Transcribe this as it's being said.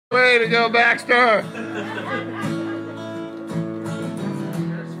Way to go, Baxter!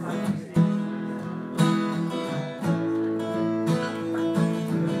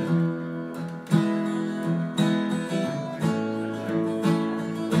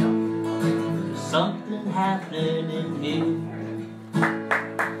 Something happening in here.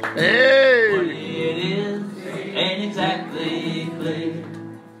 Hey! What it is ain't exactly clear.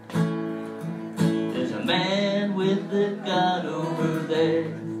 There's a man with a gun over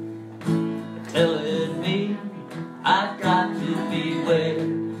there telling me I've got to beware.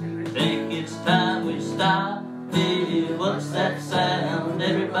 Think it's time we stop. Hey, what's that sound?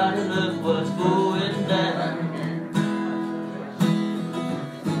 Everybody look what's going down.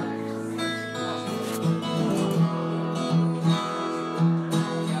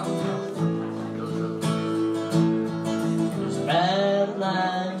 Battle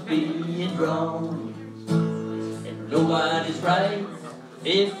lines being drawn, and nobody's right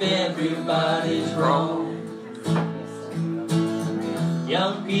if everybody's wrong.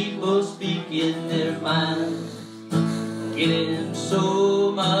 Young people speaking their minds, getting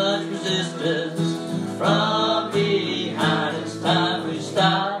so much resistance from behind. It's time we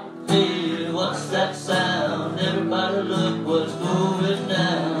stop. Hey, what's that sound? Everybody look what's going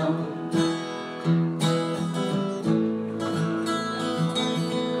down.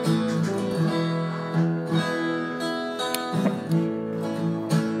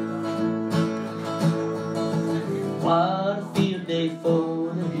 What a field day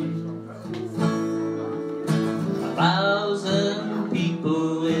for the youth. 1,000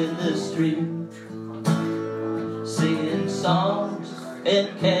 people in the street, singing songs and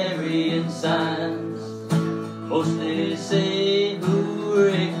carrying signs. Mostly say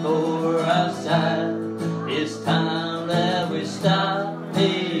hooray for our side. It's time that we stop.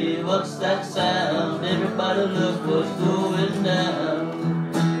 Hey, what's that sound? Everybody look what's going down.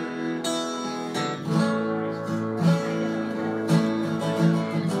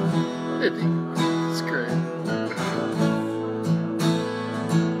 It's great.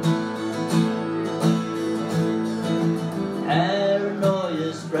 Paranoia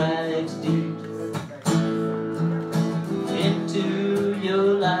strikes deep into your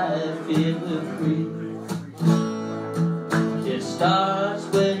life, it will creep. It starts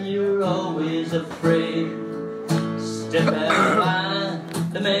when you're always afraid. Step out of line,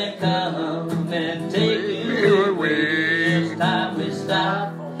 the man come and take you away. It's time we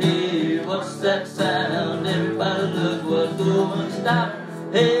stop. Hey, what's that sound? Everybody look what's going. Stop.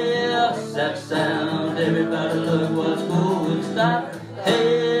 Hey, what's that sound? Everybody look what's going. Stop.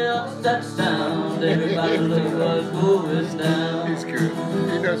 Hey, what's that sound? Everybody look what's going down. He's cool.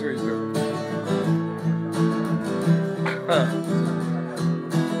 He knows what he's doing. Huh.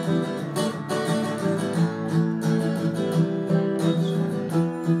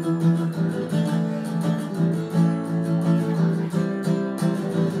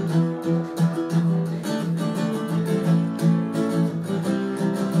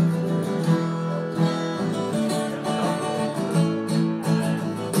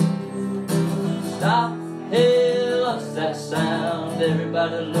 Stop. Hey, what's that sound?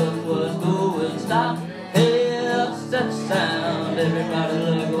 Everybody look what's going. Stop. Hey, what's that sound? Everybody